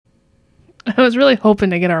I was really hoping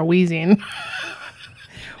to get our wheezing.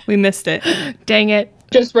 We missed it. Dang it.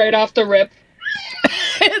 Just right off the rip.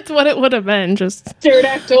 It's what it would have been. Just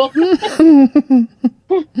Pterodactyl. Did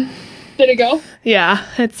it go? yeah,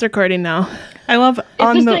 it's recording now. I love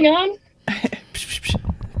Is this thing on?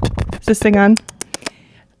 Is this thing on?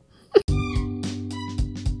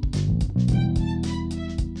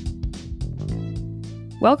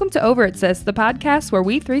 Welcome to Over It Sis, the podcast where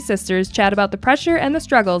we three sisters chat about the pressure and the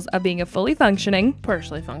struggles of being a fully functioning,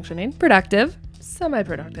 Partially functioning, productive,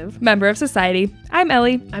 semi-productive member of society. I'm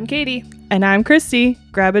Ellie. I'm Katie. And I'm Christy.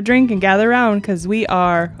 Grab a drink and gather around because we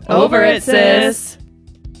are Over It, Sis.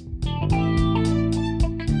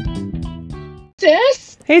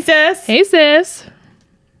 Sis? Hey, sis. Hey, sis.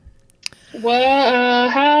 Well,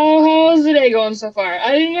 how's the day going so far?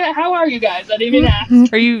 How are you guys? I didn't even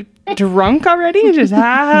ask. Are you drunk already? Just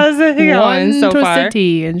how's it going One so twisted far?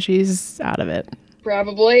 tea, and she's out of it.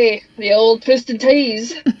 Probably. The old twisted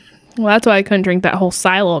teas. Well, that's why I couldn't drink that whole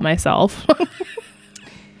silo myself.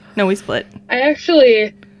 No, we split. I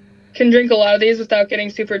actually can drink a lot of these without getting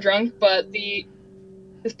super drunk, but this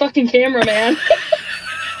fucking camera, man.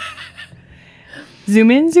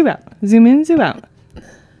 Zoom in, zoom out. Zoom in, zoom out.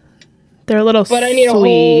 They're a little But I need a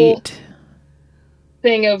whole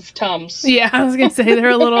thing of Tums. Yeah, I was going to say they're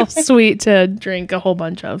a little sweet to drink a whole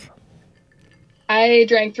bunch of. I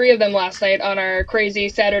drank 3 of them last night on our crazy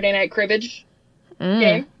Saturday night cribbage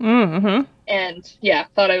game. Mm-hmm. And yeah,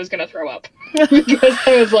 thought I was going to throw up. Because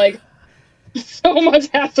I was like, so much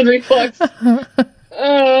acid reflux.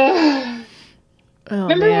 Oh,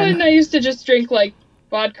 Remember man. when I used to just drink like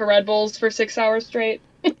vodka Red Bulls for 6 hours straight?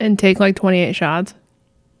 And take like 28 shots.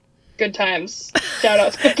 Good times. Shout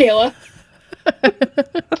out to Michaela.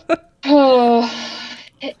 Oh.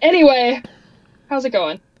 Anyway, how's it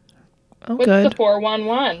going? Oh, What's good. the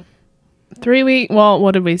 411? 3 week. Well,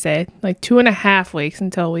 what did we say? Like 2.5 weeks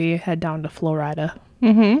until we head down to Florida.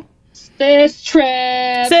 Mm-hmm. Sis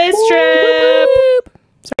trip. Sis trip.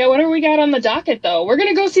 Yeah, what do we got on the docket though? We're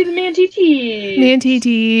gonna go see the Mantitis.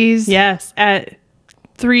 Mantitis. Yes, at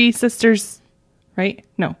Three Sisters, right?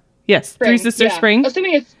 No. Yes, Three Sisters yeah. Spring.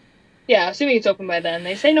 Assuming it's open by then.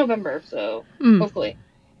 They say November, so hopefully.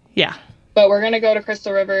 Yeah. But we're gonna go to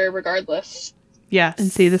Crystal River regardless. Yes.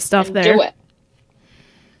 And see the stuff and there. Do it.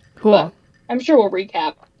 Cool. But I'm sure we'll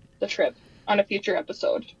recap the trip on a future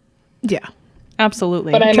episode. Yeah.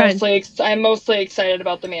 Absolutely. But I'm mostly excited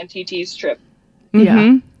about the Mantitis trip. Yeah.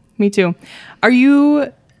 Mhm. Me too. Are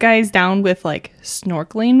you guys down with like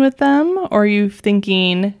snorkeling with them? Or are you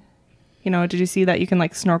thinking, did you see that you can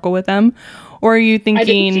like snorkel with them? Or are you thinking... I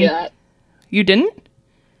didn't see that. You didn't?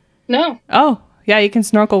 No. Oh, yeah, you can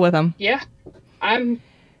snorkel with them. Yeah. I'm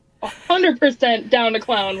 100% down to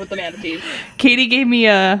clown with the manatees. Katie gave me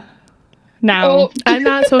a now. Oh, I'm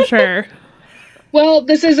not so sure. well,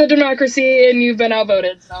 this is a democracy and you've been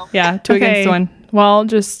outvoted, so. Yeah, two against one. Well,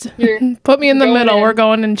 just You're put me in the going middle. in. We're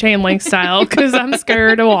going in chain link style because I'm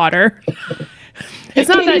scared of water. It's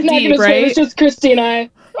not that Katie's not deep, gonna swim, right? It's just Christy and I,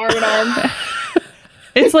 arm in arm.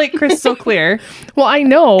 It's like crystal clear. Well, I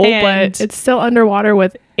know, And- but it's still underwater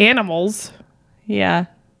with animals. Yeah.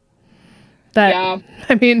 That Yeah.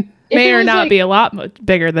 I mean, If may it or was not like- be a lot much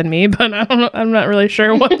bigger than me, but I don't know, I'm not really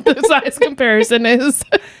sure what the size comparison is.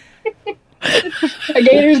 A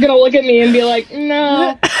gator's gonna look at me and be like,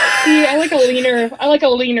 no, see, I like a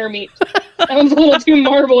leaner meat. That one's a little too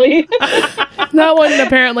marbly. That one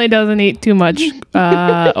apparently doesn't eat too much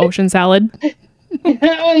ocean salad.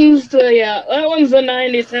 That one's the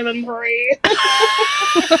 97.3.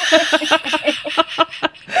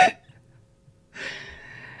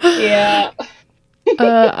 Yeah.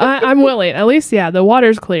 I'm willing. At least, yeah, the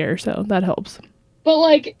water's clear, so that helps. But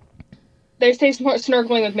like, they say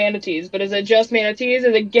snorkeling with manatees, but is it just manatees?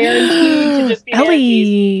 Is it guaranteed to just be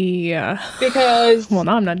manatees? Ellie. Because Well,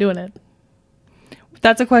 no, I'm not doing it.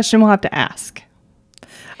 That's a question we'll have to ask.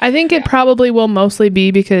 I think it probably will mostly be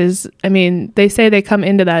because, I mean, they say they come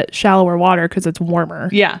into that shallower water because it's warmer.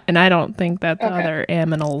 Yeah. And I don't think that the Okay. other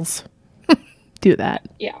aminals do that.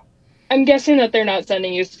 yeah, I'm guessing that they're not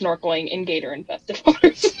sending you snorkeling in gator-infested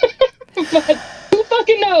waters. But who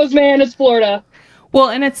fucking knows, man? It's Florida. Well,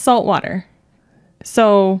 and it's salt water.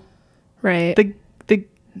 So Right. the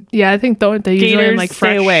Yeah, I think they usually gators like stay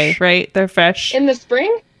fresh. away, right? They're fresh. In the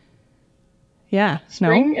spring? Yeah.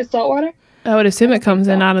 Spring No? is saltwater? I would assume it comes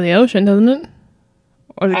in out of the ocean, doesn't it?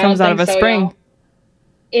 Or it I comes don't out of a think so, spring. y'all.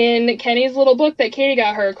 In Kenny's little book that Katie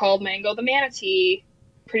got her called Mango the Manatee,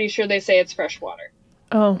 pretty sure they say it's freshwater.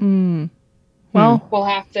 Oh. Mm. Well, We'll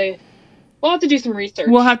have to do some research.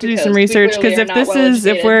 We'll have to do some we research clearly because are if not this well is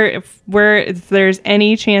educated. if there's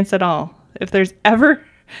any chance at all, if there's ever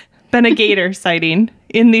been a gator sighting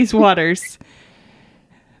in these waters.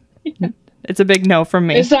 It's a big no from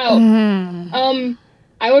me. So,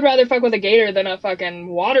 I would rather fuck with a gator than a fucking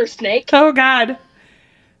water snake. Oh, God.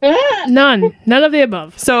 Ah! None of the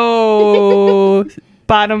above. So,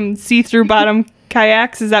 see-through bottom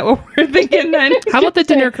kayaks, is that what we're thinking then? How about the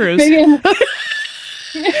dinner cruise?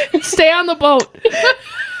 Stay on the boat.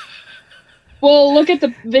 Well, look at the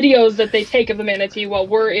videos that they take of the manatee while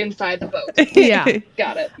we're inside the boat. Yeah.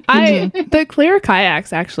 Got it. The clear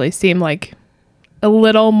kayaks actually seem like a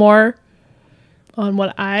little more on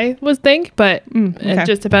what I would think, but okay. it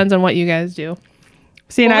just depends on what you guys do.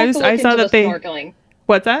 See, and We'll have to I look saw into that the they... snorkeling.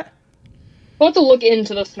 What's that? We'll have to look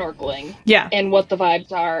into the snorkeling. Yeah. And what the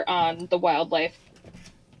vibes are on the wildlife.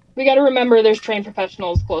 We got to remember there's trained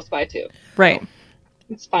professionals close by too. Right. So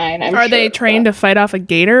it's fine. Are they trained to fight off a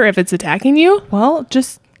gator if it's attacking you? Well,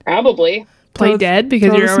 just Probably. Play Throw- dead because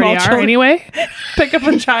throw you the already small are children. anyway? pick up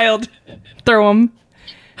a child, throw him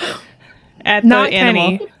at Not the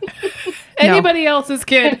animal. Kenny. Anybody else's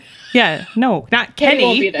kid. Yeah, no, not Kenny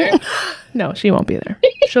won't be Kenny. there. No, she won't be there.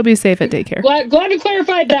 She'll be safe at daycare. Glad we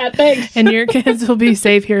clarified that. Thanks. And your kids will be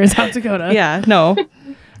safe here in South Dakota. Yeah, no,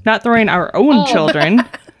 not throwing our own children.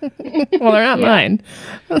 Well, they're not mine.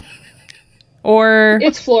 Or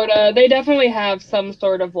It's Florida. They definitely have some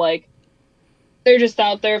sort of like. They're just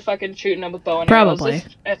out there fucking shooting them with bow and Probably.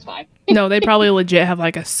 arrows. It's fine. No, they probably legit have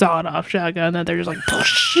like a sawed-off shotgun that they're just like...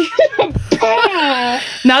 Ah!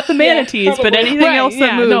 not the manatees, but probably. anything else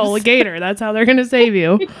that moves. No, a gator. That's how they're going to save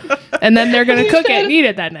you. And then they're going to cook it and eat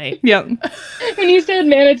it that night. Yep. When you said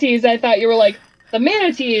manatees, I thought you were like, the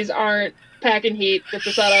manatees aren't packing heat with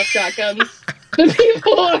the sawed-off shotguns. The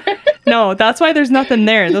people are. No, that's why there's nothing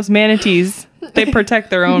there. Those manatees, they protect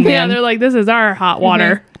their own, Yeah, man. they're like, this is our hot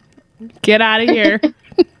water. Get out of here.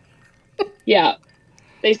 Yeah.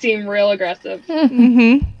 They seem real aggressive.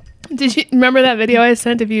 Did you remember that video I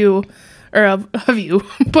sent of you, or of you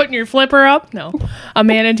putting your flipper up? No, a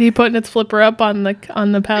manatee putting its flipper up on the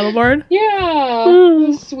paddleboard.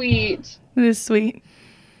 Yeah. Sweet. It is sweet.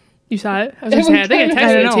 You saw it? I was gonna say, I think I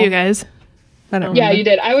texted it know. to you guys. I don't Yeah, remember. you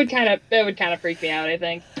did. It would kind of freak me out, I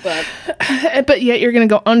think. But But yet you're gonna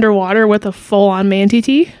go underwater with a full-on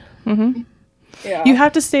manatee. yeah. You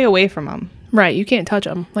have to stay away from them. Right, you can't touch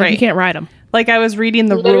them. Like, Right. you can't ride them. Like I was reading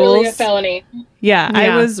the literally a rules. felony. Yeah, I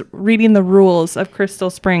Yeah. was reading the rules of Crystal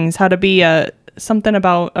Springs, how to be something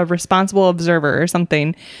about a responsible observer or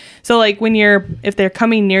something. So like if they're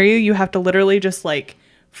coming near you, you have to literally just like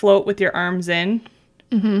float with your arms in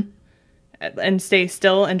and stay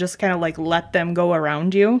still and just kind of like let them go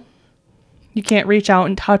around you. You can't reach out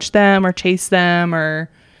and touch them or chase them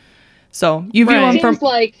so you view Right. them from Seems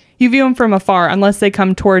like you view them from afar unless they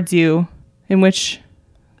come towards you, in which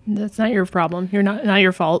That's not your problem. You're not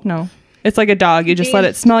your fault. no. It's like a dog. You just let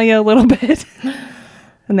it smell you a little bit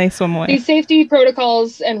and they swim away. these safety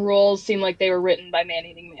protocols and rules seem like they were written by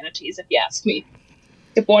man-eating manatees, if you ask me.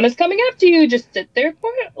 If one is coming up to you, just sit there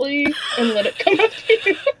quietly and let it come up to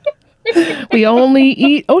you. We only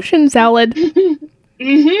eat ocean salad.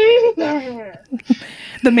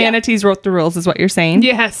 The manatees wrote the rules is what you're saying?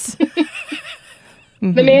 Yes.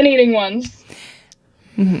 The man-eating ones.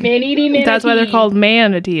 Man-eating manatee. That's why they're called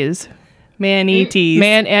manatees. Manatees.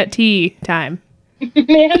 Man at tea time.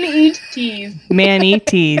 Man-eat teas.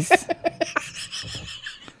 Manatees. It's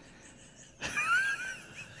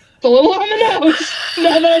a little on the nose.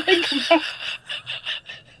 Now that I think about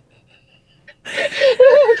it.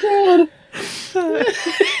 Oh, God.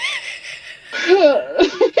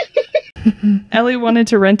 Ellie wanted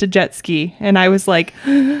to rent a jet ski and I was like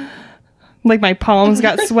my palms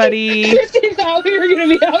got sweaty. Christy thought we were going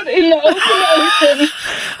to be out in the open ocean.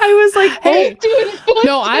 I was like, hey, Doing flips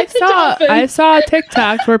No, I with the saw dolphins.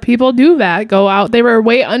 TikToks where people do that. Go out. They were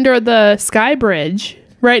way under the sky bridge,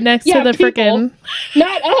 right next Yeah, to the people. freaking.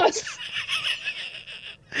 Not us.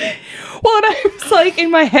 well, and I was like, in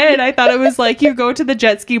my head, I thought it was like you go to the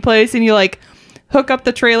jet ski place and you like hook up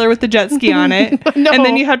the trailer with the jet ski on it. No. And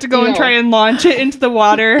then you have to go and No. try and launch it into the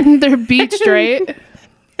water They're beach straight.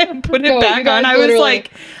 and put it No, back you guys on. I was literally-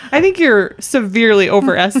 like, I think you're severely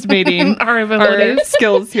overestimating Our our abilities.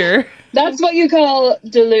 skills here. That's what you call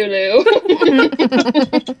Delulu.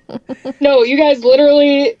 No, you guys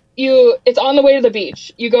literally, it's on the way to the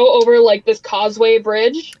beach. You go over like this causeway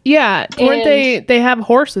bridge. Yeah, weren't And- they have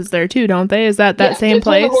horses there too, don't they? Is that Yeah, same it's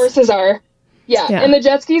where place? the horses are. Yeah. Yeah. And the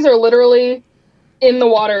jet skis are literally in the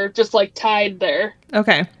water, just like tied there.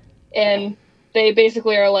 Okay. And they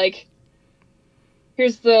basically are like,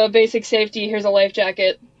 here's the basic safety, here's a life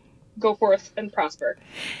jacket, go forth and prosper.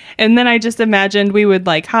 And then I just imagined we would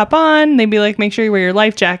like hop on. They'd be like, make sure you wear your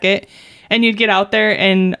life jacket. And you'd get out there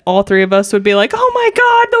and all three of us would be like, oh my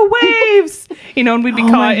God, the waves, and we'd be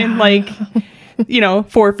caught in like,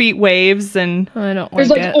 4 feet waves. And I don't There's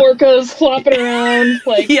like like it. orcas flopping around.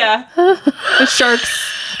 Like, yeah, the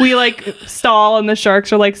sharks, we like stall and the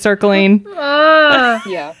sharks are like circling. Ah.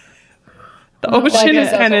 yeah. The ocean is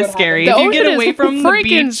that's kind what of would scary. The If you ocean get away is from the freaking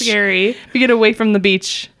beach, scary. if you get away from the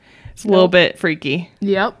beach, it's a little bit freaky.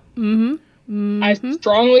 Yep. Mm-hmm. I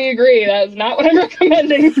strongly agree. That is not what I'm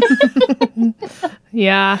recommending.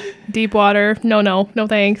 Yeah. Deep water. No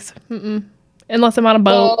thanks. Mm-mm. Unless I'm on a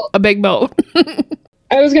boat, Well- a big boat.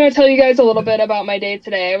 I was going to tell you guys a little bit about my day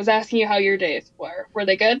today. I was asking you how your days were. Were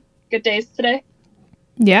they good? Good days today?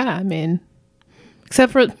 Yeah, I mean,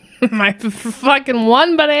 except for my fucking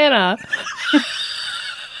one banana.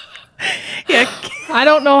 Yeah. I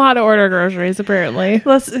don't know how to order groceries, apparently.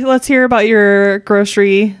 Let's hear about your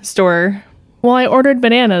grocery store. Well, I ordered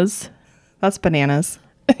bananas. That's bananas.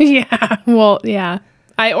 Yeah. Well, yeah.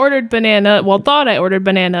 I ordered thought I ordered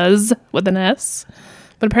bananas with an S.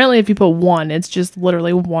 But apparently if you put one, it's just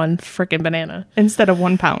literally one freaking banana. Instead of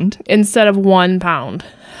 1 pound. Instead of 1 pound.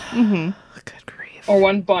 Mm-hmm. Good grief. Or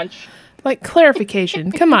one bunch? Like,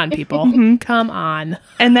 clarification. Come on, people. Come on.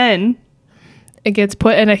 And then It gets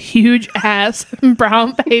put in a huge ass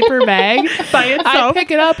brown paper bag by I itself. pick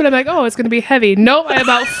it up and I'm like, oh, it's going to be heavy. Nope, I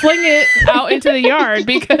about fling it out into the yard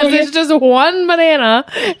because it's just one banana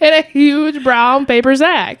in a huge brown paper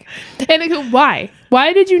sack. And why?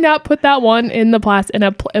 Why did you not put that one in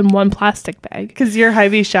the in one plastic bag? Because your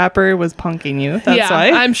Hy-Vee shopper was punking you. That's why.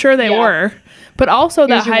 I'm sure they Yeah. were. But also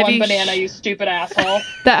Here's that your one Hy-Vee banana, you stupid asshole.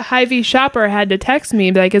 that Hy-Vee shopper had to text me,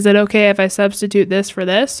 be like, is it okay if I substitute this for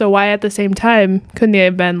this? So why at the same time couldn't they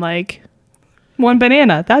have been like, 1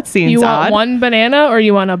 banana. That seems you odd. want one banana or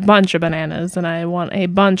you want a bunch of bananas? And I want a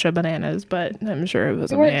bunch of bananas, but I'm sure it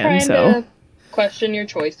was You a weren't man. trying So to question your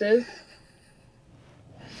choices.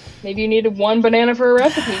 Maybe you needed 1 banana for a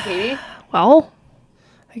recipe, Katie. well,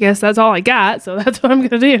 I guess that's all I got. So that's what I'm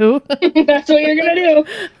gonna do. That's what you're gonna do.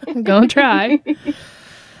 I'm gonna try.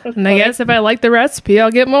 That's And I funny. guess if I like the recipe,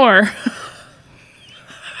 I'll get more.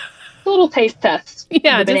 A little taste test.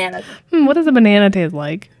 Yeah, of the just- bananas. What does a banana taste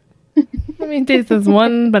like? Let me taste this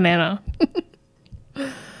one banana.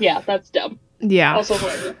 Yeah, that's dumb. Yeah. Also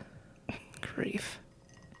horrible. Grief.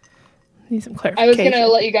 Need some I was clarification. gonna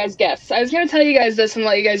let you guys guess. I was gonna tell you guys this and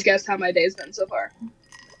let you guys guess how my day's been so far.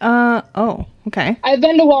 Oh, okay. I've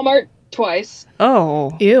been to Walmart twice.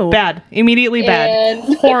 Oh. Ew. Bad. Immediately bad.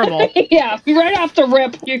 And Horrible. yeah, right off the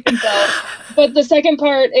rip, you can tell. But the second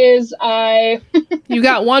part is You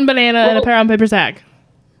got one banana in a brown paper sack.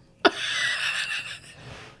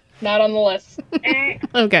 not on the list.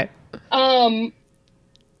 Okay.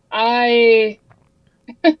 I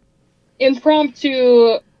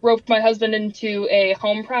impromptu roped my husband into a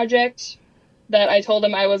home project that I told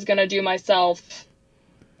him I was gonna do myself,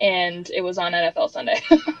 and it was on NFL Sunday.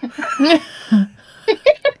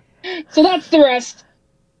 So that's the rest.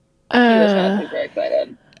 He was not super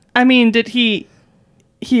excited. I mean, did he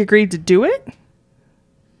agreed to do it?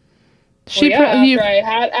 Well,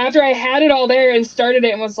 yeah, after I had it all there and started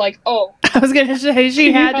it and was like, oh, I was gonna say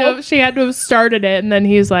she had to have started it, and then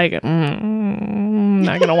he's like, I'm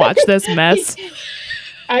not gonna watch this mess.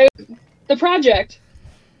 the project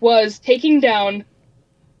was taking down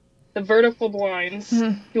the vertical blinds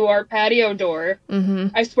to our patio door.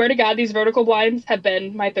 Mm-hmm. I swear to God, these vertical blinds have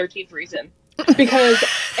been my 13th reason. Because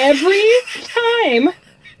every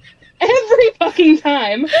fucking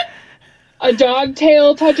time, a dog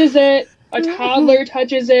tail touches it, a toddler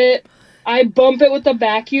touches it, I bump it with the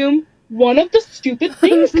vacuum, one of the stupid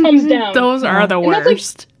things comes down. Those are the And that's like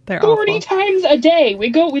worst. They're 40 awful. times a day. We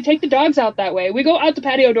take the dogs out that way. We go out the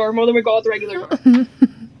patio door more than we go out the regular door.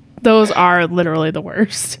 Those are literally the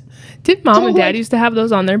worst. Did mom So, and dad like- used to have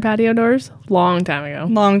those on their patio doors? Long time ago.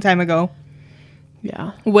 Long time ago.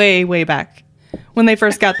 Yeah. Way, way back. When they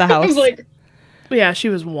first got the I house. was like, Yeah, she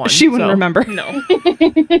was one. She wouldn't so- remember. No.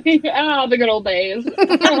 the good old days.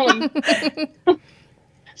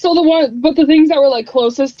 So the things that were like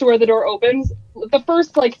closest to where the door opens, the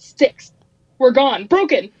first like 6 were gone,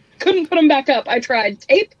 broken. Couldn't put them back up. I tried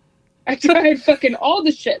tape. I tried fucking all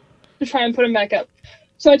the shit to try and put them back up.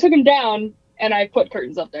 So I took them down and I put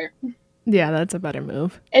curtains up there. Yeah, that's a better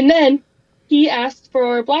move. And then he asked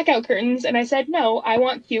for blackout curtains, and I said, no, I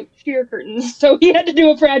want cute sheer curtains. So he had to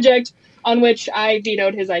do a project on which I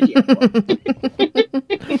vetoed his idea for.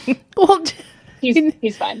 Well,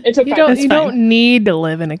 He's fine. It took you 5 don't minutes. you fine. don't need to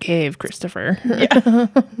live in a cave, Christopher. Yeah.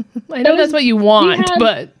 I know that's what you want, had-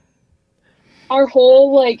 but Our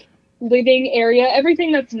whole, like, living area,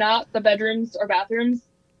 everything that's not the bedrooms or bathrooms,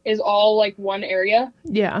 is all like one area,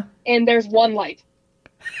 Yeah. and there's one light,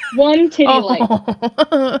 one titty light.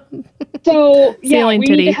 Oh. So yeah, Ceiling we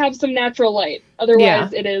titty. need to have some natural light. Otherwise, Yeah.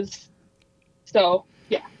 it is. So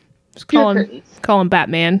yeah, Just pure curtains. call him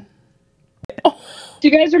Batman. Do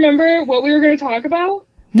you guys remember what we were going to talk about?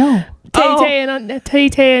 No. Tay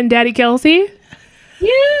Tay and Daddy Kelsey.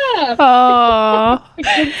 Yeah. Oh.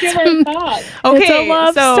 Let's give our thoughts. Okay, It's a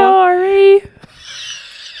love so story.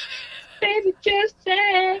 Baby, just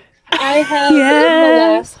say. I have in the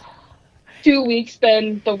Yes. last 2 weeks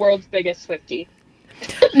been the world's biggest Swiftie.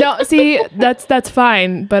 No, see, that's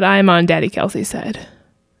fine, but I'm on Daddy Kelsey's side.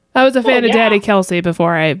 I was a fan of yeah. Daddy Kelsey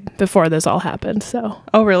before this all happened. So,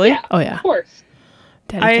 Oh, really? Yeah. oh yeah, Of course.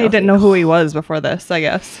 Daddy I Kelsey. didn't know who he was before this, I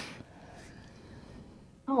guess.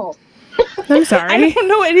 Oh. I'm I sorry. don't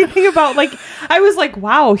know anything about, like, I was like,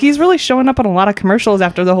 wow, he's really showing up on a lot of commercials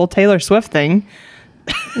after the whole Taylor Swift thing.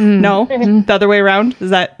 No? The other way around? Is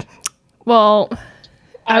that... Well,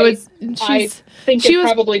 I She's think she it was-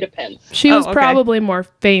 probably depends. she was okay. probably more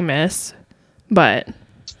famous, but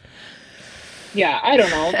Yeah, I don't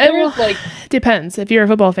know. it There's will- like, depends if you're a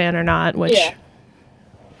football fan or not. Which, yeah,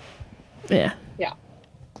 yeah.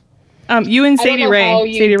 yeah. You and I don't Sadie know Ray. how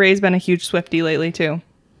you- Sadie Ray's been a huge Swiftie lately, too.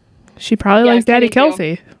 She probably Yeah, likes Daddy Kenny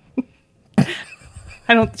too. Kelsey.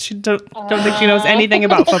 I don't think she knows anything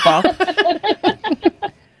about football.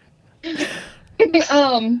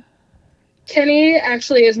 Kenny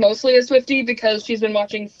actually is mostly a Swiftie because she's been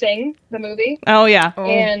watching Sing, the movie, Oh, yeah.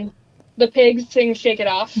 and the pigs sing "Shake It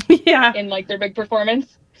Off" Yeah. in like their big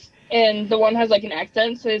performance, and the one has like an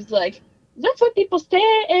accent, so it's like, "That's what people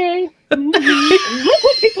say. That's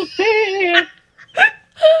what people say."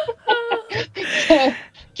 So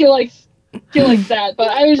she likes that, but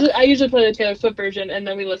I usually play the Taylor Swift version, and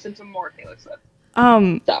then we listen to more Taylor Swift.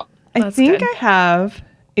 So I That's think good. I have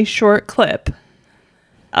a short clip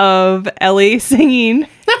of Ellie singing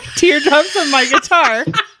Teardrops on My Guitar.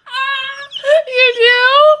 You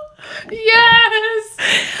do? Yes.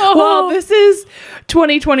 Oh, Well, this is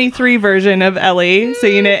 2023 version of Ellie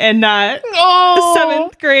singing it and not oh.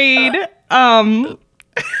 7th grade. it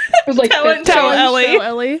was like Tell it, fifth tell grade. Ellie. Show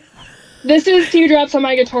Ellie. This is Teardrops on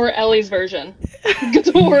My Guitar, Ellie's version.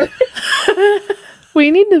 Guitar. We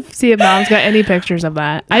need to see if Mom's got any pictures of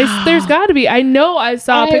that. There's got to be. I know I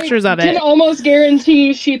saw pictures of I can it. almost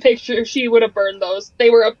guarantee she would have burned those. They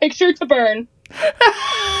were a picture to burn.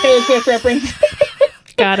 Taylor Swift reference.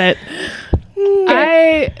 Got it.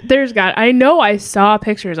 I know I saw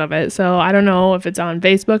pictures of it, so I don't know if it's on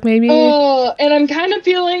Facebook maybe. And I'm kind of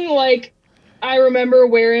feeling like I remember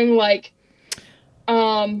wearing like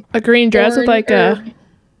A green dress with like a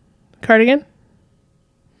cardigan?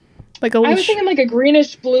 Like a I was leash. thinking like a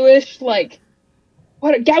greenish bluish like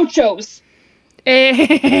gauchos.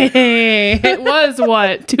 Hey, it was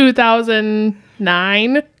what,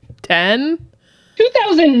 2009? 10?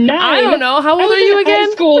 2009. I don't know. How I old was are you in high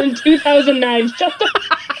again? school in 2009. Shut the.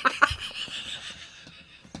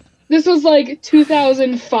 This was like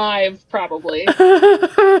 2005 probably.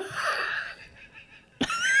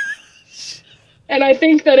 And I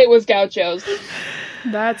think that it was gauchos.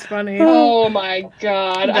 That's funny. Oh my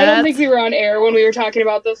god. I don't think we were on air when we were talking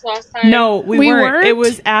about this last time. No, we We weren't. weren't? It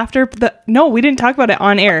was after no, we didn't talk about it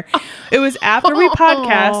on air. It was after we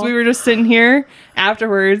podcast. We were just sitting here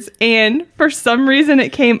afterwards, and for some reason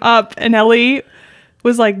it came up, and Ellie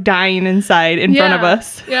was like dying inside in front of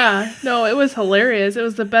us. Yeah. No, it was hilarious. It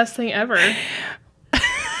was the best thing ever.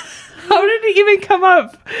 How did it even come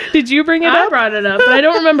up? Did you bring it I up? brought it up, but I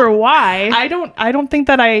don't remember why. I don't think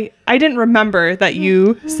that I didn't remember that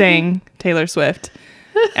you sang Taylor Swift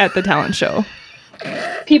at the talent show.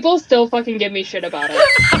 People still fucking give me shit about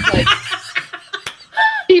it. Like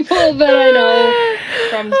people that I know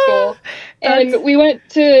from school. And we went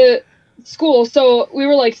to school, so we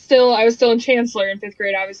were like I was still in Chancellor in 5th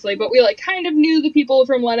grade, obviously, but we like kind of knew the people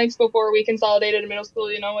from Lennox before we consolidated in middle school,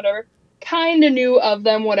 whatever. Kind of knew of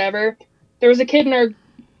them, whatever. There was a kid in our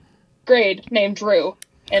grade named Drew,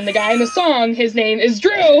 and the guy in the song, his name is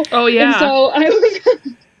Drew. Oh, yeah. And so I was.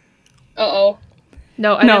 Uh-oh.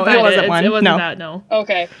 No, I No, didn't find it wasn't it. one. It wasn't No. that, no.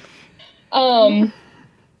 Okay.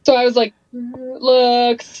 So I was like,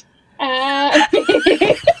 looks at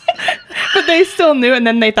me. But they still knew, and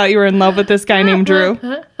then they thought you were in love with this guy named Drew.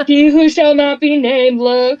 He who shall not be named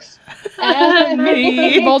looks at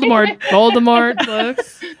me. Voldemort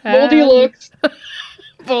looks. Moldy looks.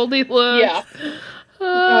 Voldy looks. Yeah.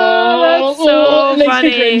 Oh, that's so it makes me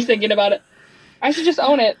funny. cringe thinking about it. I should just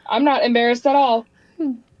own it. I'm not embarrassed at all.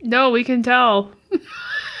 No, we can tell.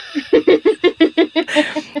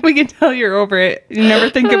 We can tell you're over it. You never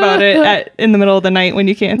think about it in the middle of the night when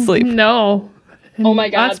you can't sleep. No. Oh my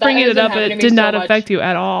God, Us that bringing has it been up, happening it to me did so not much. affect you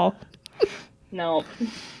at all. No,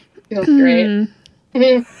 feels great.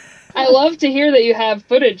 I love to hear that you have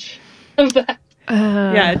footage of that.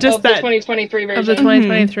 Yeah, just Of the that. 2023 version. Of the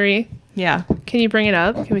 2023. Yeah. Can you bring it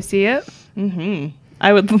up? Can we see it?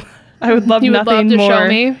 I would love You would nothing love to more show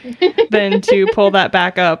me. than to pull that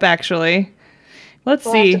back up, actually. Let's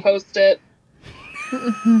We'll have see. to post it.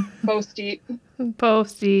 Posty.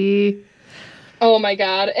 Posty. Oh my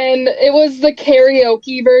God. And it was the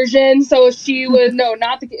karaoke version. So she was, no,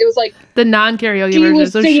 not the, it was like, The non-karaoke she version.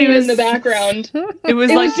 was So singing she was in the background. It was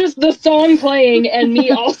It like was just the song playing and me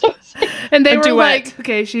also singing. and they a were duet. like,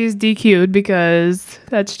 okay, she's DQ'd because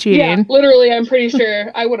that's cheating. Yeah, literally, I'm pretty sure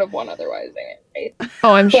I would have won otherwise. Right?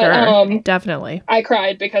 Oh, I'm But, sure. Definitely. I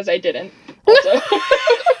cried because I didn't. Also.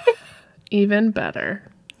 Even better.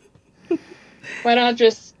 Why not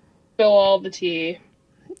just spill all the tea?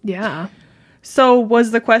 Yeah. So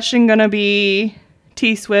was the question gonna be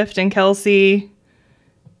T Swift and Kelsey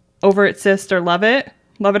over it, sis, or love it?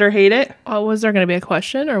 Love it or hate it? Oh, was there going to be a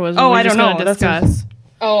question or was Oh, we I just don't going know. to discuss?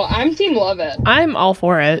 Oh, I'm team love it. I'm all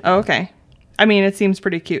for it. Oh, okay. I mean, it seems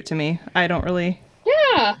pretty cute to me. I don't really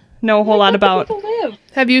Yeah. know a whole lot about. People live.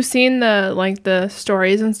 Have you seen the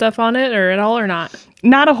stories and stuff on it or at all or not?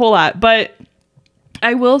 Not a whole lot, but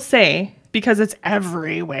I will say, because it's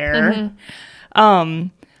everywhere,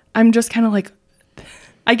 I'm just kind of like,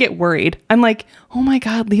 I get worried. I'm like, oh my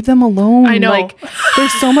God, leave them alone. I know. Like,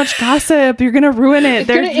 there's so much gossip. You're going to ruin it. It's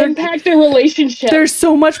going to impact their relationship. There's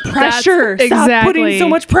so much pressure. That's Stop putting exactly- so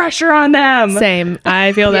much pressure on them. Same.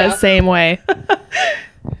 I feel Yeah. that same way. But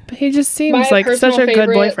he just seems My like such personal a good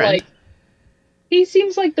favorite, boyfriend. Like, he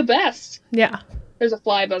seems like the best. Yeah. There's a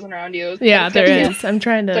fly buzzing around you. Yeah, there Yeah. is. I'm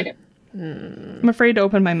trying to... Second. I'm afraid to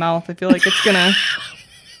open my mouth. I feel like it's going to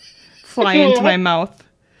fly into my mouth.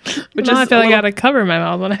 Which Now is I feel a like I little- gotta cover my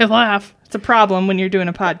mouth when I laugh. it's a problem when you're doing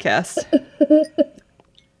a podcast.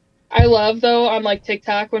 I love, though, on, like,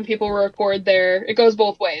 TikTok when people record it goes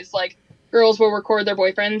both ways. Like, girls will record their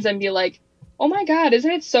boyfriends and be like, oh my God, isn't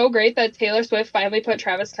it so great that Taylor Swift finally put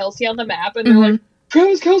Travis Kelce on the map? And they're like,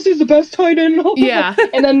 Travis Kelce's the best tight end. Yeah.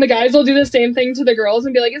 And then the guys will do the same thing to the girls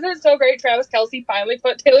and be like, isn't it so great Travis Kelce finally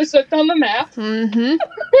put Taylor Swift on the map? Mm-hmm.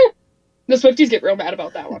 The Swifties get real mad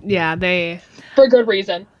about that one. Yeah, they... For good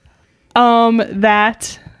reason.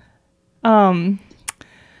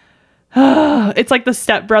 It's like the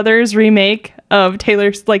Step Brothers remake of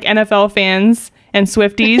Taylor's, like, NFL fans and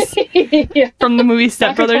Swifties Yeah. from the movie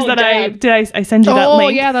Step I can Brothers call that Dad. I send you that Oh,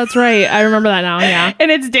 link. yeah, that's right. I remember that now, yeah.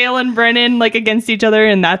 And it's Dale and Brennan, like, against each other,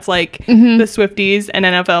 and that's like the Swifties and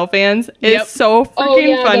NFL fans. It's Yep. so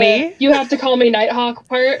freaking funny. You have to call me Nighthawk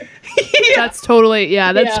part. That's totally...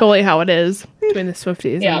 Yeah, that's Yeah. totally how it is between the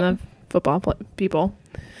Swifties Yeah. and the football people.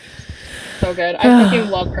 So good. I fucking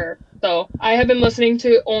love her. So I have been listening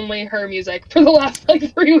to only her music for the last,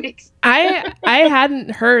 like, 3 weeks. I hadn't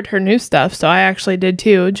heard her new stuff, so I actually did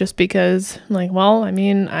too, just because, like, well, I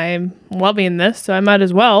mean, I'm loving this, so I might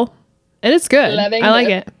as well. And it's good. Loving I like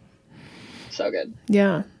this. it. So good.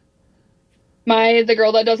 Yeah. The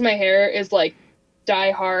girl that does my hair is, like, die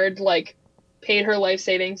hard, like, paid her life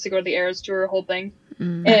savings to go to the Eras Tour, whole thing.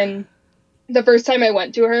 And the first time I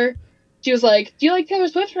went to her, she was like, do you like Taylor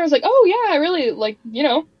Swift? And I was like, oh yeah, I really like,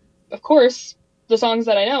 of course, the songs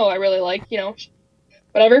that I know I really like,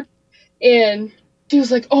 whatever. And she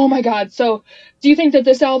was like, oh my God, so do you think that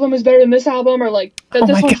this album is better than this album? Or, like, that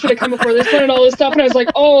this one should have come before this one and all this stuff? And I was like,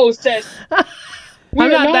 oh, sis. We I'm are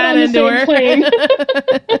not that on the into same plane.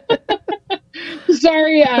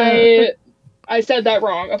 Sorry, I said that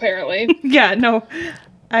wrong, apparently. Yeah, no.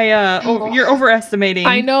 You're overestimating.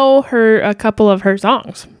 I know a couple of her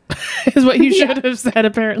songs, is what you should have said,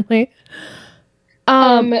 apparently.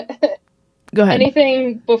 Go ahead.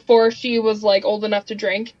 Anything before she was, like, old enough to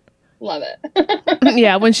drink, love it.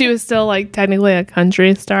 Yeah, when she was still, like, technically a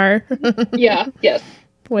country star. Yeah, yes.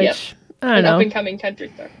 Which, Yep. I don't An know. up-and-coming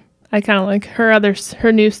country star. I kind of like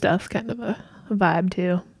her new stuff, kind of a vibe,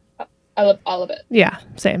 too. I love all of it. Yeah,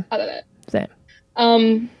 same. I love it. Same.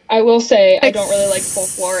 I will say I don't really like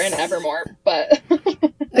Folklore and Evermore, but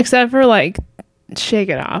Except for, like, Shake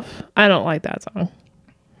It Off. I don't like that song.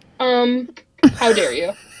 how dare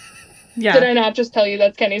you? Yeah, Did I not just tell you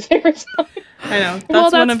that's Kenny's favorite song? I know. That's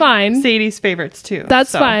Well, one that's of fine. Sadie's favorites too. That's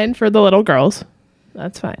so. fine for the little girls.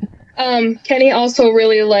 That's fine. Kenny also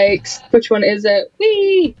really likes, which one is it?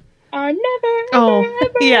 We are never, Oh, ever,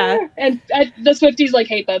 ever. yeah. And the Swifties, like,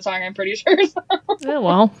 hate that song, I'm pretty sure. So. Yeah,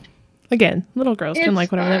 well, again, little girls can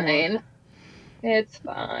like whatever they want. It's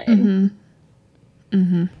fine.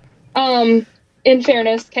 In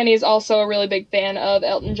fairness, Kenny's also a really big fan of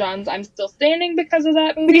Elton John's I'm Still Standing because of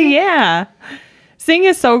that movie. Yeah. Sing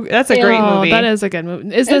is that's a great movie. That is a good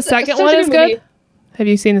movie. Is the It's second such one a as good movie. good? Have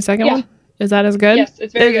you seen the second Yeah. one? Is that as good? Yes,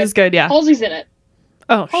 it's very It good. is good, yeah. Halsey's in it.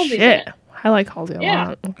 Oh Halsey's in shit. it. I like Halsey a Yeah.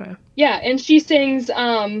 lot. Okay. Yeah, and she sings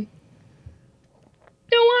Don't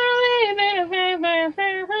wanna live in a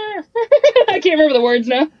I can't remember the words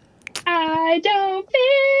now. I don't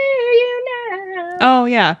fear you now. Oh,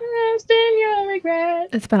 yeah. Lost in your regret.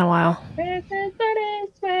 It's been a while. Presence but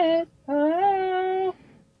it's sweat. Oh,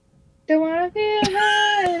 don't wanna feel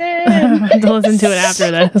hurting. I have to listen to it after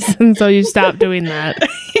this, and so you stop doing that.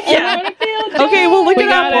 Yeah. I feel Okay, we'll look We it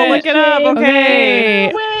up. got We'll it. look it up.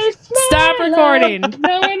 Okay. Stop recording.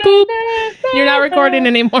 Boop. You're not recording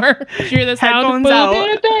anymore. You hear the sound? Headphones Boop. out.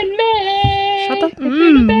 Shut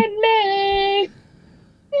the.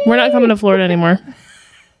 We're not coming to Florida anymore.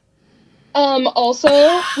 Also,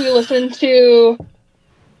 we listened to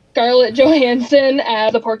Scarlett Johansson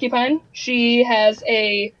as a porcupine. She has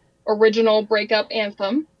a original breakup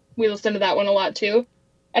anthem. We listened to that one a lot too.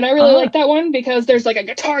 And I really like that one because there's like a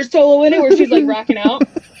guitar solo in it where she's like rocking out.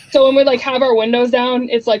 So when we like have our windows down,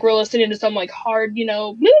 it's like we're listening to some like hard,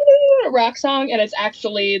 rock song, and it's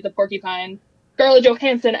actually the porcupine. Scarlett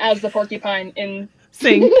Johansson as the porcupine in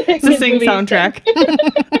Sing. It's a his Sing movie soundtrack.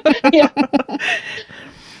 yeah.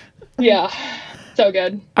 Yeah. So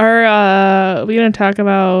good. Are we gonna talk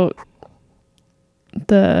about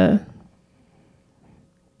the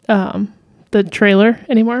trailer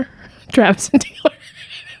anymore? Travis and Taylor.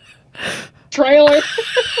 Trailer.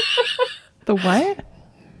 The what?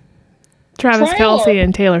 Travis Trailer. Kelce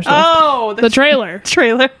and Taylor Swift. Oh, The trailer.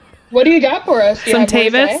 trailer. What do you got for us? Do you Some have more to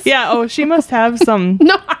Tavis? say? Yeah, oh, she must have some.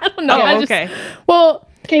 No, I don't know. Oh, I just, okay. Well,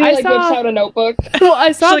 Katie I like saw- whips out a notebook. well,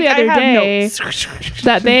 I saw She's the like, I other have day notes.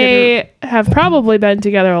 that they have probably been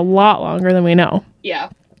together a lot longer than we know Yeah.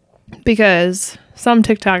 because some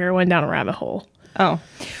TikToker went down a rabbit hole. Oh.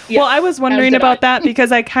 Yeah, Well, I was wondering did about I. that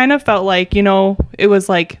because I kind of felt like, it was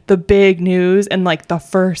like the big news and like the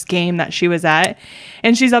first game that she was at.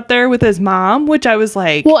 And she's up there with his mom, which I was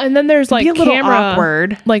like, Well, and then there's like be a little camera,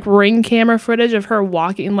 awkward. like ring camera footage of her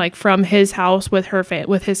walking like from his house with her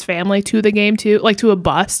with his family to the game too, like to a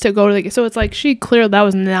bus to go to the game. So it's like she clearly that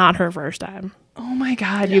was not her first time. oh my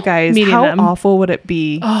God, you guys, Meeting how them. awful would it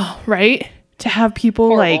be Oh, right. to have people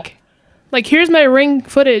Horrible. Like here's my ring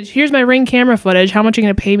footage. Here's my ring camera footage. How much are you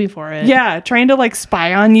gonna pay me for it? trying to like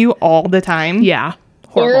spy on you all the time. Yeah.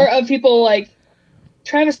 Or Horrible. of people like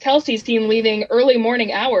Travis Kelce's team leaving early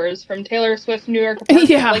morning hours from Taylor Swift's New York apartment.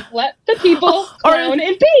 Yeah. Like, let the people clown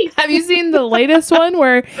in peace. Have you seen the latest one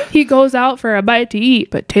where he goes out for a bite to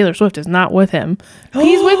eat, but Taylor Swift is not with him?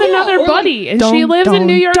 He's with another or buddy, and dun, she lives in dun,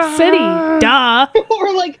 New York dun. City. Duh.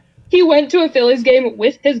 Or like, he went to a Phillies game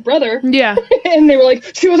with his brother, Yeah. and they were like,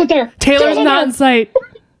 she wasn't there. She Taylor's wasn't not in there. sight.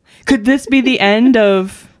 Could this be the end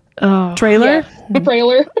of Oh. Trailer? Yeah,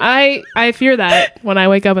 trailer. I fear that when I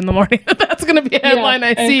wake up in the morning. That's going to be a headline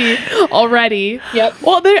I see already. Yep.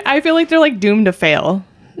 Well, I feel like they're like doomed to fail,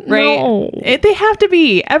 right? No. They have to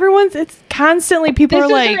be. It's constantly people This are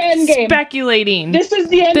is like their end game. speculating. This is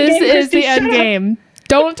the end This game. is Christy, the end shut up. game.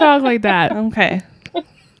 Don't talk like that. Okay.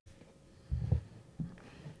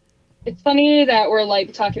 It's funny that we're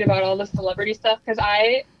like talking about all the celebrity stuff because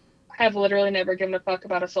I have literally never given a fuck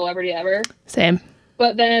about a celebrity ever. Same.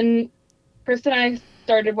 But then Chris and I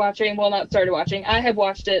started watching, well, not started watching, I had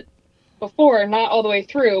watched it before, not all the way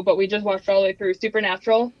through, but we just watched all the way through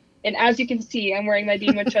Supernatural. And as you can see, I'm wearing my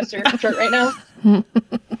Dean Winchester shirt right now.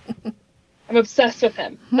 I'm obsessed with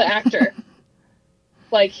him, the actor.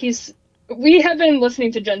 Like, we have been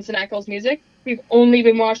listening to Jensen Ackles music. We've only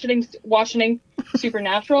been watching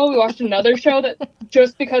Supernatural. We watched another show that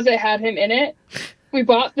just because it had him in it, we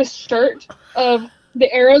bought the shirt of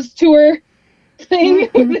the Eras Tour thing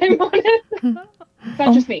with him on it. It's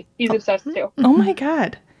not just me. He's obsessed too. Oh my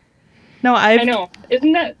God. No, I know.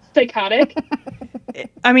 Isn't that psychotic?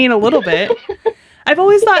 I mean, a little bit. I've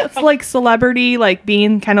always thought like celebrity, like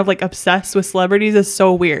being kind of like obsessed with celebrities is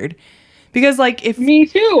so weird. Because like if Me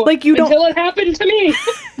too. Like, you don't- until it happened to me.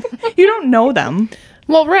 you don't know them.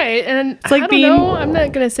 Well, right. And It's like I don't being- know. I'm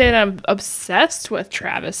not going to say that I'm obsessed with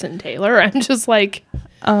Travis and Taylor. I'm just like,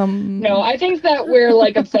 No, I think that we're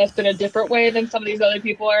like obsessed in a different way than some of these other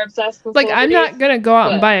people are obsessed with. I'm celebrities. not going to go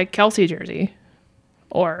out and but- buy a Kelsey jersey.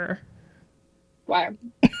 Or, Why?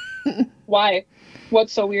 Why?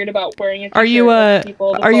 What's so weird about wearing it? Are you a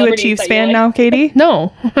Chiefs fan now, Katie?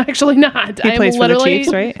 no, actually not. He plays for the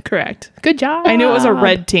Chiefs, right? Correct. Good job. I knew it was a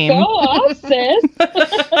red team. Go off, sis.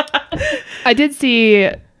 I did see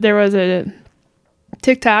there was a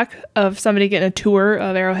TikTok of somebody getting a tour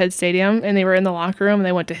of Arrowhead Stadium, and they were in the locker room, and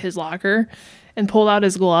they went to his locker and pulled out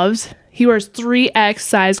his gloves. He wears 3X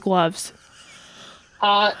size gloves.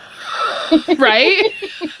 Hot. Right?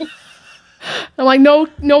 I'm like, no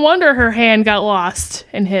wonder her hand got lost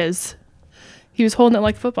in his. He was holding it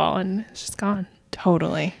like football and it's just gone.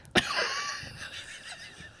 Totally.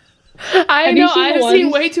 I Have you know, seen the I've seen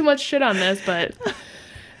ones- way too much shit on this, but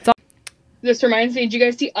This reminds me, did you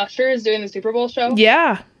guys see Usher is doing the Super Bowl show?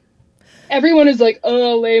 yeah. Everyone is like,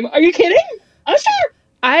 oh, lame. Are you kidding? Usher!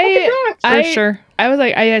 For sure. I was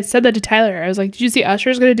like, I said that to Tyler. I was like, did you see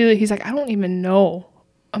Usher's gonna do that? He's like, I don't even know.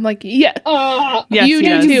 I'm like, yeah. Yes, you he do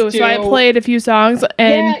does. too. So I played a few songs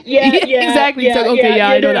and Yeah, exactly. He's like, okay, yeah,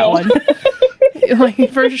 I know that one.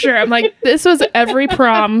 Like for sure. I'm like, this was every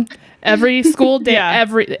prom, every school day, Yeah.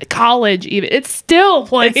 every college even. It still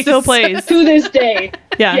plays. It still plays. To this day.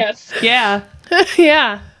 Yeah. Yes. Yeah.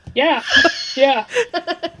 Yeah. Yeah. Yeah.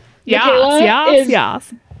 Yes. Michaela Yes. is-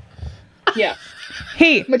 Yes. Yeah.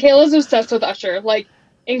 Hey. Michaela's obsessed with Usher. Like,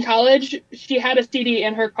 in college, she had a CD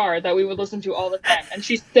in her car that we would listen to all the time, and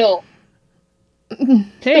she still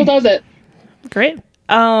Hey, does it. great.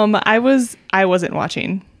 I wasn't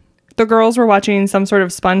watching. The girls were watching some sort of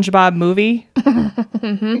SpongeBob movie.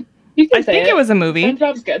 You can I say think it was a movie.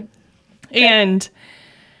 SpongeBob's good. And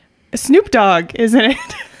Snoop Dogg is in it.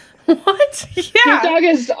 What? Snoop Yeah. Dogg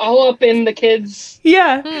is all up in the kids'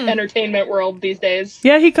 Yeah. entertainment world these days.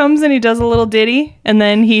 Yeah, he comes and he does a little ditty and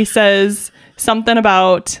then he says something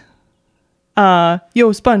about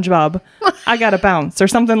yo, SpongeBob, I gotta bounce or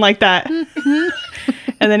something like that.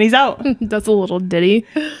 And then he's out. That's a little ditty.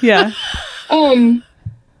 Yeah.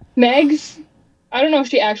 Megs, I don't know if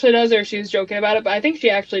she actually does or if she was joking about it, but I think she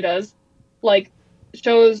actually does. Like,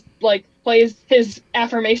 plays his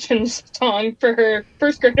affirmations song for her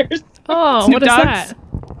first graders. Oh, Snoop what is Dogg's? that?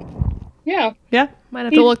 Yeah. Yeah. Might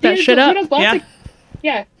have to look that shit up. He does lots Yeah. of,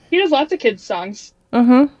 yeah, he does lots of kids' songs.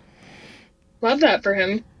 Uh-huh. Love that for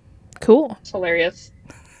him. Cool. It's hilarious.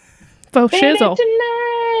 Faux Baby, shizzle.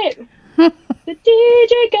 tonight, the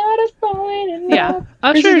DJ got us falling in love. Yeah.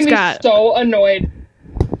 Chris is Usher's gonna be got. so annoyed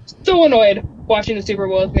watching the Super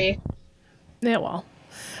Bowl with me. Yeah, well.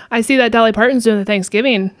 I see that Dolly Parton's doing the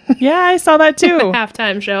Thanksgiving Yeah, I saw that too.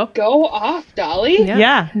 halftime show. Go off, Dolly.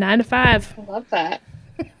 Yeah. 9 to 5. I love that.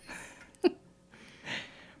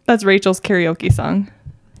 That's Rachel's karaoke song.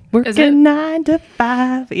 Is it? Working 9 to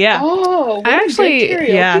 5. Yeah. Oh, what I a good actually- karaoke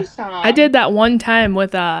yeah. song. I did that one time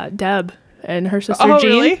with Deb and her sister Oh, Jean.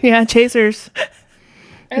 really? Yeah, Chasers.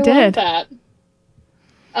 I did. love that.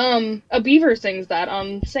 A beaver sings that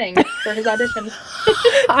on Sing for his audition.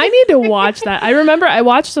 I need to watch that. I remember I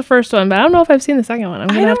watched the first one, but I don't know if I've seen the second one. I'm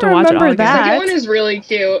gonna have to don't watch it all remember again. that. The second one is really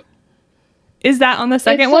cute. Is that on the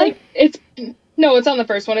second It's one? like, it's on the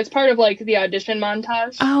first one. It's part of like the audition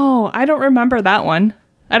montage. Oh, I don't remember that one.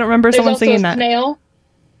 I don't remember There's someone also singing that.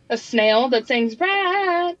 a snail that sings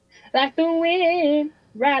 "Ride like the wind,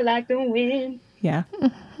 ride like the wind, Yeah.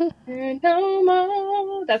 and no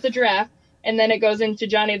more." That's a giraffe, and then it goes into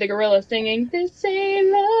Johnny the gorilla singing "This same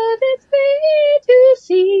love is free to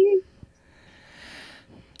see."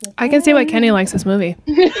 I can see why Kenny likes this movie.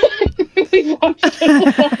 We've watched it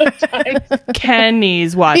a lot of times.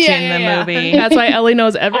 Kenny's watching the movie. That's why Ellie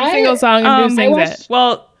knows every I- single song and who I sings watched- it.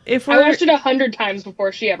 Well, if I we're watched it 100 times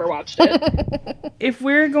before she ever watched it. if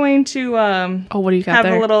we're going to Oh, what do you got have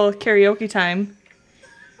there? a little karaoke time.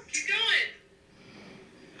 Keep going.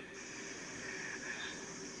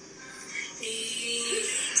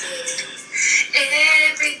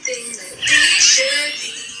 Everything that we should be.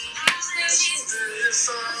 She's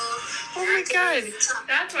beautiful. Oh my god,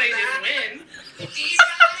 that's why you didn't win. She's got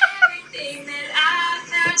everything that I've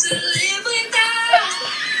had to live without.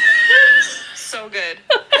 So good.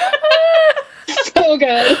 So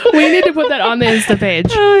good. We need to put that on the Insta page.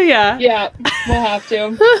 Oh yeah. Yeah, we'll have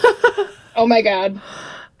to. Oh my god.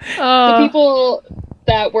 The Oh, people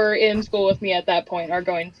that were in school with me at that point are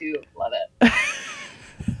going to love it.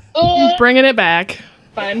 Oh, bringing it back,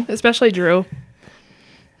 fine. especially Drew.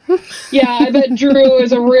 Yeah, I bet Drew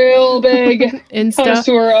is a real big Insta.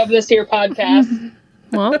 connoisseur of this here podcast.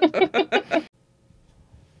 Well,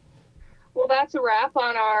 Well, that's a wrap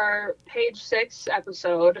on our page 6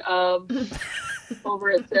 episode of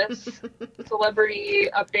Over at This Celebrity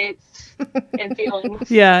Updates and Feelings.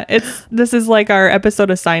 Yeah, this is like our episode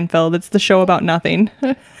of Seinfeld. It's the show about nothing.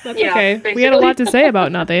 that's Yeah, okay. basically. We had a lot to say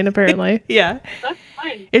about nothing, apparently. Yeah. That's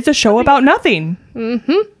fine. It's a show about nothing.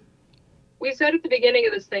 We said at the beginning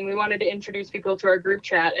of this thing we wanted to introduce people to our group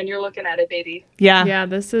chat, and you're looking at it, baby. Yeah. Yeah,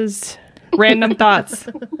 this is. Random thoughts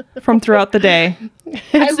from throughout the day.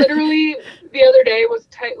 I literally the other day was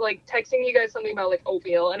texting you guys something about like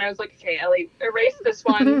oatmeal, and I was like, okay, Ellie, erase this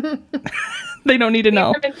one. They don't need to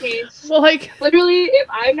know. Leave them in peace. Well, like, Literally, if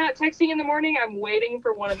I'm not texting in the morning, I'm waiting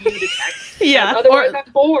for one of you to text. Yeah. Otherwise,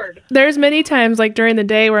 I'm bored. there's many times like during the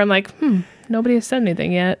day where I'm like, nobody has said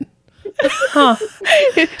anything yet. Huh.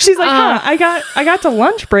 She's like, I got to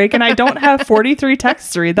lunch break and I don't have 43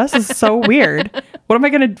 texts to read. This is so weird. What am I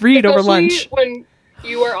going to read over Especially lunch? when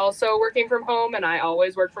you are also working from home, and I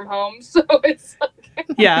always work from home, so it's like,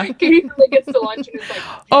 Yeah. Katie really gets to lunch and is like,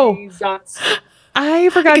 Oh. Jesus. I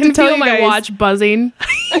forgot I to can tell feel you my guys watch buzzing.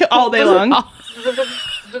 all day long.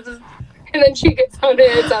 And then she gets on to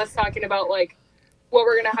it's us talking about like what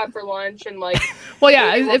we're gonna have for lunch and like. Well,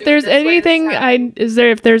 yeah. maybe we'll If do there's it this way anything, this time.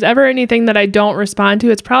 if there's ever anything that I don't respond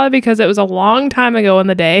to, it's probably because it was a long time ago in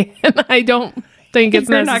the day, and I don't think it's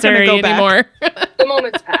You're not gonna necessary go back. anymore. The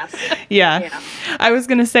moment's passed. Yeah. Yeah. I was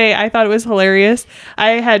going to say, I thought it was hilarious. I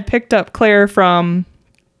had picked up Claire from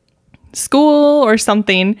school or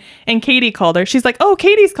something, and Katie called her. She's like, oh,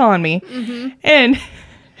 Katie's calling me. And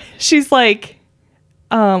she's like,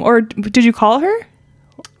 or did you call her?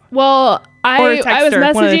 Well, Or I text was her,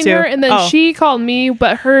 one of the messaging two. her, and then Oh. she called me,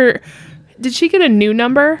 but did she get a new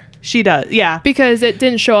number? She does. Yeah. Because it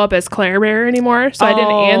didn't show up as Claire Bear anymore, so I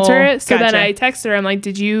didn't Oh, answer it. So then gotcha. I texted her. I'm like,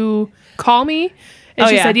 "Did you call me?" And Oh,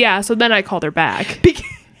 she yeah. said, "Yeah." So then I called her back.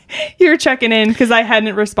 You're checking in because I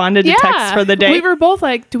hadn't responded to text for the day. We were both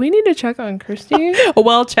like, "Do we need to check on Christine?" A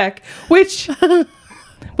well check, which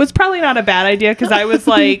was probably not a bad idea because I was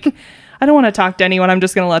like, I don't want to talk to anyone. I'm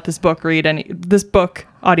just going to let this book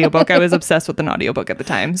audiobook. I was obsessed with an audiobook at the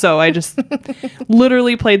time. So I just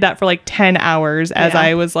literally played that for like 10 hours as Yeah.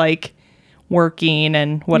 I was like working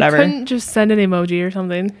and whatever. You couldn't just send an emoji or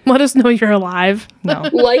something. Let us know you're alive. No.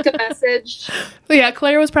 Like a message. But yeah,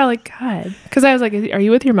 Claire was probably like, God. Because I was like, "Are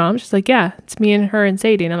you with your mom?" She's like, "Yeah, it's me and her and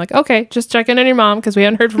Sadie." And I'm like, "Okay, just checking on your mom because we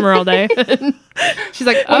haven't heard from her all day." She's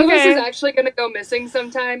like, One of us is "Okay." actually going to go missing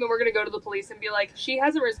sometime, and we're going to go to the police and be like, she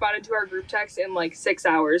hasn't responded to our group text in like 6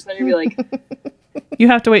 hours. And then you'll be like, You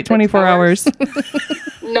have to wait 24 hours.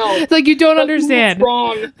 no. It's like, you don't What's understand.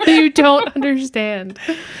 wrong. You don't understand.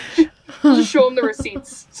 We'll just show them the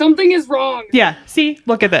receipts. Something is wrong. Yeah. See,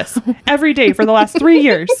 look at this. Every day for the last 3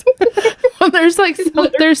 years.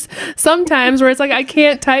 There's some times where it's like I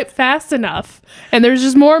can't type fast enough, and there's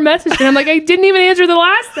just more message, and I'm like, I didn't even answer the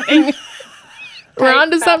last thing. We're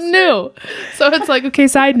on to something new. So it's like, okay,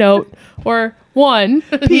 side note, or 1,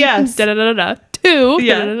 P.S. da da da da, 2,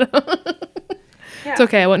 Yeah. da, da, da. Yeah, It's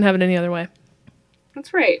okay. I wouldn't have it any other way.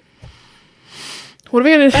 that's right. What are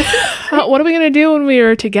we gonna? What are we gonna do when we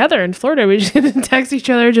are together in Florida? We just gonna text each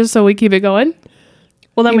other just so we keep it going.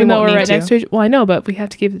 Well, then Even we though won't we're need right to. next to each. Well, I know, but we have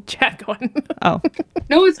to keep the chat going. Oh,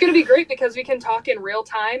 No, it's going to be great because we can talk in real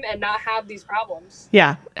time and not have these problems.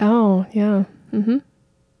 yeah. Oh yeah.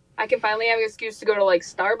 I can finally have an excuse to go to like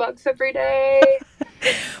Starbucks every day.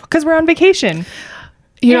 Because we're on vacation.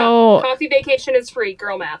 You know. Coffee vacation is free.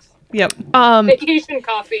 Girl math. Yep. Vacation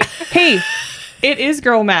coffee. Hey, it is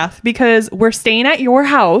girl math because we're staying at your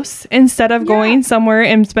house instead of going somewhere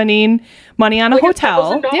and spending money on a Like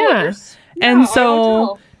hotel. $1,000. Yeah. And on a so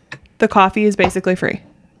hotel. the coffee is basically free.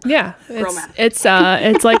 Yeah, math.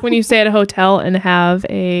 it's like when you stay at a hotel and have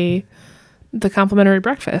the complimentary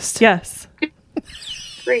breakfast. Yes.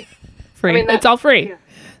 free. Free. I mean, It's all free. Yeah.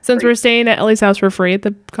 Since Free. we're staying at Ellie's house for free,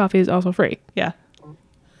 the coffee is also free. yeah.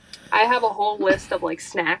 I have a whole list of like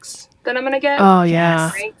snacks that I'm gonna get. Oh yeah,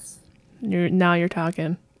 Drinks. you're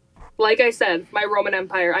talking. Like I said, my Roman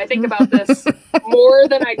Empire. I think about this more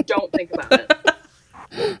than I don't think about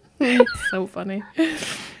it. So funny.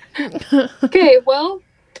 Okay, well,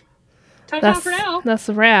 ta-ta for now. That's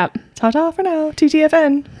the wrap. Ta-ta for now.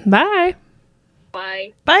 TTFN. Bye.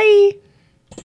 Bye. Bye.